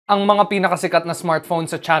Ang mga pinakasikat na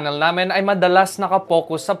smartphone sa channel namin ay madalas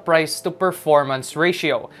nakapokus sa price to performance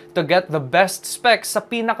ratio to get the best specs sa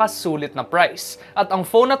pinakasulit na price. At ang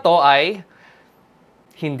phone na to ay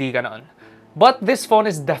hindi ganon. But this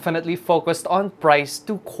phone is definitely focused on price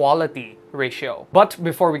to quality ratio. But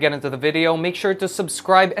before we get into the video, make sure to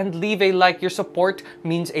subscribe and leave a like. Your support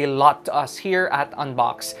means a lot to us here at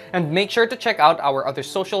Unbox. And make sure to check out our other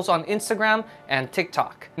socials on Instagram and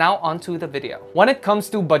TikTok. Now onto the video. When it comes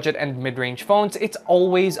to budget and mid-range phones, it's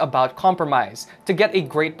always about compromise. To get a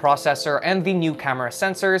great processor and the new camera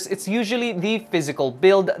sensors, it's usually the physical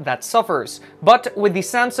build that suffers. But with the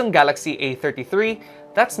Samsung Galaxy A33,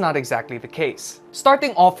 that's not exactly the case.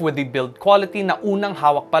 Starting off with the build quality na unang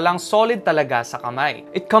hawak pa lang solid talaga sa kamay.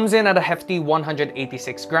 It comes in at a hefty 186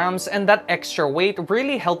 grams and that extra weight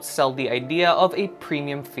really helps sell the idea of a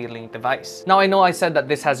premium feeling device. Now I know I said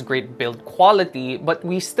that this has great build quality, but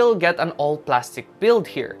we still get an all-plastic build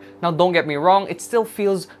here. Now don't get me wrong, it still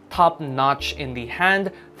feels top-notch in the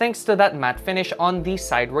hand thanks to that matte finish on the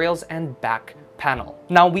side rails and back panel.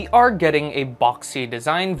 Now we are getting a boxy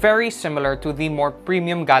design very similar to the more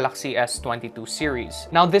premium Galaxy S22 series.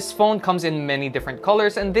 Now this phone comes in many different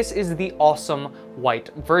colors and this is the Awesome White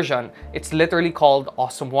version. It's literally called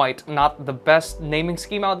Awesome White. Not the best naming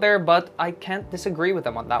scheme out there, but I can't disagree with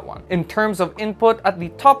them on that one. In terms of input, at the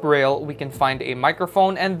top rail, we can find a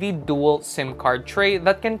microphone and the dual SIM card tray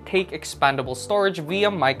that can take expandable storage via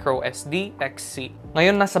micro SD XC.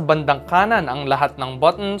 Ngayon nasa bandang kanan ang lahat ng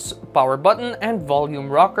buttons, power button, and volume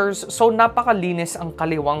rockers, so napakalinis ang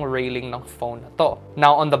kaliwang railing ng phone na to.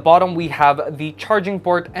 Now on the bottom, we have the charging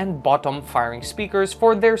port and bottom firing speakers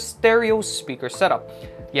for their stereo speaker setup.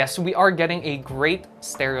 Yes, we are getting a great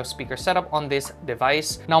stereo speaker setup on this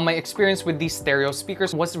device. Now my experience with these stereo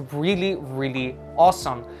speakers was really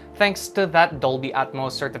awesome. Thanks to that Dolby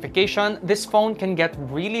Atmos certification, this phone can get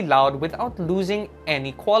really loud without losing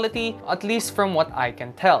any quality, at least from what I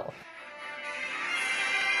can tell.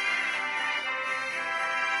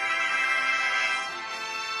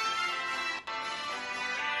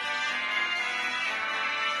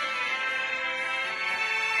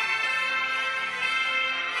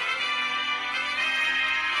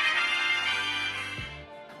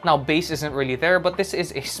 Now, bass isn't really there, but this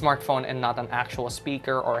is a smartphone and not an actual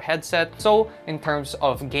speaker or headset. So, in terms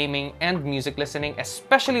of gaming and music listening,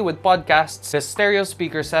 especially with podcasts, the stereo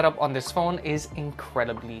speaker setup on this phone is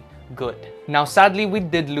incredibly good. Now, sadly, we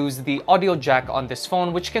did lose the audio jack on this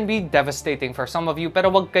phone, which can be devastating for some of you, pero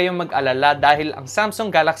wag kayong mag-alala dahil ang Samsung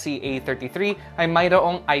Galaxy A33 ay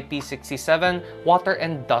mayroong IP67 water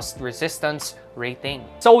and dust resistance rating.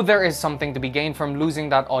 So there is something to be gained from losing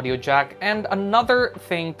that audio jack, and another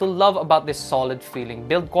thing to love about this solid feeling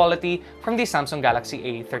build quality from the Samsung Galaxy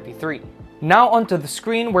A33. Now onto the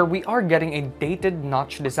screen, where we are getting a dated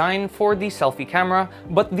notch design for the selfie camera,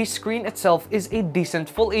 but the screen itself is a decent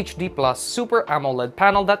Full HD Plus Super AMOLED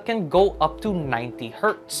panel that can go up to 90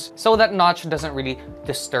 Hz. So that notch doesn't really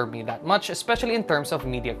disturb me that much, especially in terms of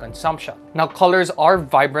media consumption. Now colors are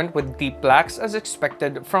vibrant with deep blacks as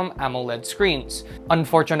expected from AMOLED screens.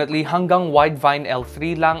 Unfortunately, hanggang Widevine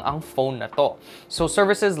L3 lang ang phone na to. So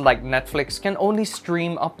services like Netflix can only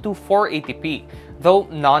stream up to 480p. Though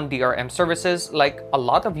non-DRM services, like a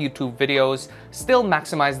lot of YouTube videos, still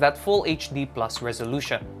maximize that Full HD Plus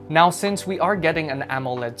resolution. Now, since we are getting an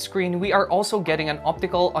AMOLED screen, we are also getting an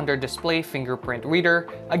optical under-display fingerprint reader.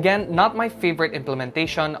 Again, not my favorite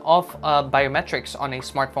implementation of biometrics on a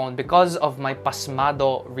smartphone because of my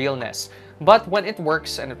pasmado realness. But when it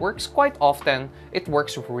works, and it works quite often, it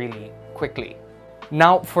works really quickly.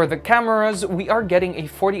 Now, for the cameras, we are getting a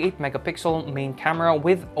 48-megapixel main camera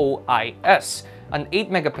with OIS, an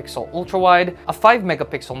 8-megapixel ultra-wide, a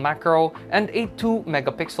 5-megapixel macro, and a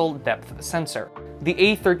 2-megapixel depth sensor. The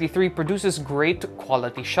A33 produces great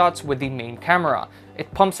quality shots with the main camera.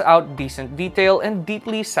 It pumps out decent detail and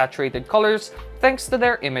deeply saturated colors thanks to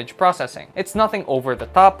their image processing. It's nothing over the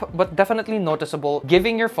top, but definitely noticeable,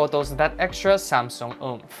 giving your photos that extra Samsung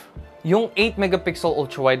oomph. Yung 8-megapixel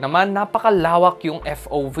ultra-wide naman, napakalawak yung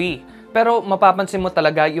FOV. Pero mapapansin mo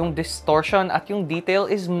talaga yung distortion at yung detail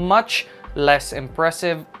is much less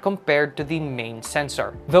impressive compared to the main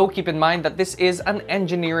sensor. Though keep in mind that this is an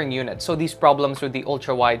engineering unit, so these problems with the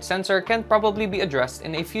ultra-wide sensor can probably be addressed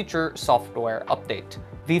in a future software update.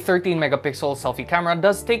 The 13-megapixel selfie camera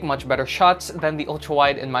does take much better shots than the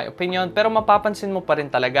ultra-wide in my opinion, pero mapapansin mo pa rin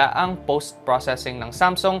talaga ang post-processing ng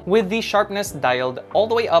Samsung with the sharpness dialed all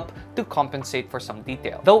the way up to compensate for some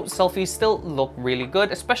detail. Though selfies still look really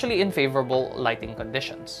good, especially in favorable lighting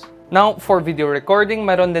conditions. Now, for video recording,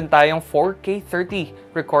 meron din tayong 4K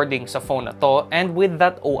 30 recording sa phone na to, and with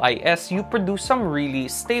that OIS, you produce some really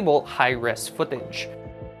stable high-res footage.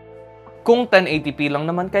 Kung 1080p lang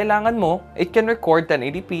naman kailangan mo, it can record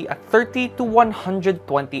 1080p at 30 to 120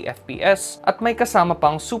 FPS at may kasama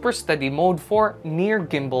pang super steady mode for near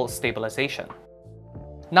gimbal stabilization.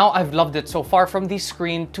 Now, I've loved it so far from the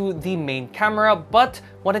screen to the main camera, but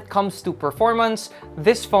when it comes to performance,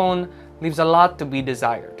 this phone leaves a lot to be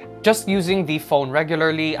desired. Just using the phone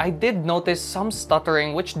regularly, I did notice some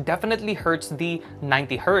stuttering, which definitely hurts the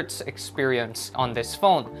 90Hz experience on this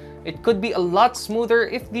phone. It could be a lot smoother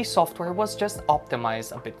if the software was just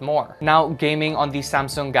optimized a bit more. Now, gaming on the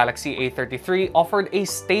Samsung Galaxy A33 offered a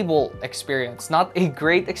stable experience. Not a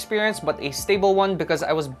great experience, but a stable one because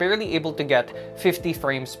I was barely able to get 50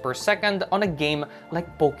 frames per second on a game like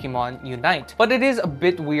Pokemon Unite. But it is a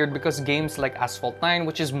bit weird because games like Asphalt 9,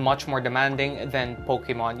 which is much more demanding than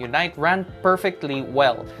Pokemon Unite, ran perfectly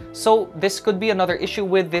well. So this could be another issue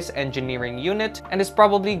with this engineering unit and is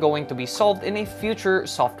probably going to be solved in a future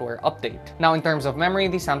software update. Now, in terms of memory,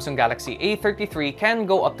 the Samsung Galaxy A33 can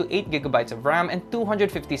go up to 8GB of RAM and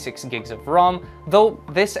 256GB of ROM, though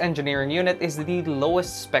this engineering unit is the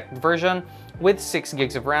lowest spec version with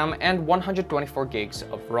 6GB of RAM and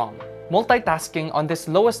 124GB of ROM. Multitasking on this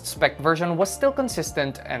lowest spec version was still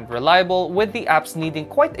consistent and reliable, with the apps needing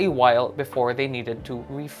quite a while before they needed to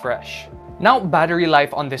refresh. Now, battery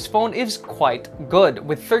life on this phone is quite good,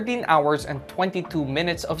 with 13 hours and 22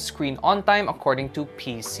 minutes of screen on time according to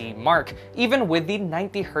PC Mark, even with the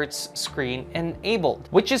 90Hz screen enabled,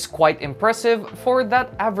 which is quite impressive for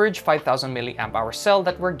that average 5000 mAh cell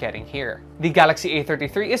that we're getting here. The Galaxy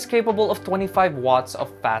A33 is capable of 25 watts of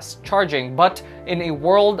fast charging, but in a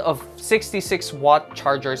world of 66-watt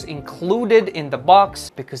chargers included in the box,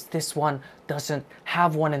 because this one doesn't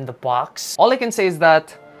have one in the box, all I can say is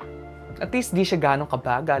that at least di siya ganong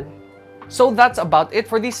kabagal. So that's about it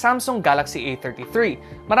for the Samsung Galaxy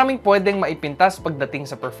A33. Maraming pwedeng maipintas pagdating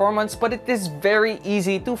sa performance, but it is very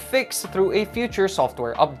easy to fix through a future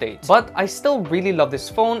software update. But I still really love this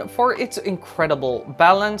phone for its incredible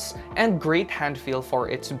balance and great hand feel for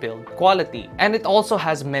its build quality. And it also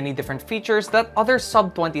has many different features that other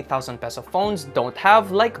sub 20,000 peso phones don't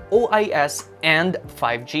have, like OIS and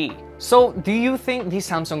 5G. So, do you think the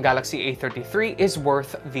Samsung Galaxy A33 is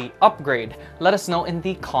worth the upgrade? Let us know in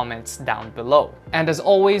the comments down below. And as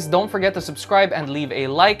always, don't forget to subscribe and leave a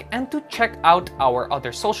like, and to check out our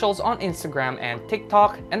other socials on Instagram and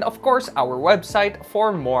TikTok, and of course our website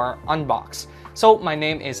for more unbox. So, my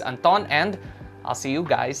name is Anton, and I'll see you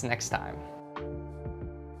guys next time.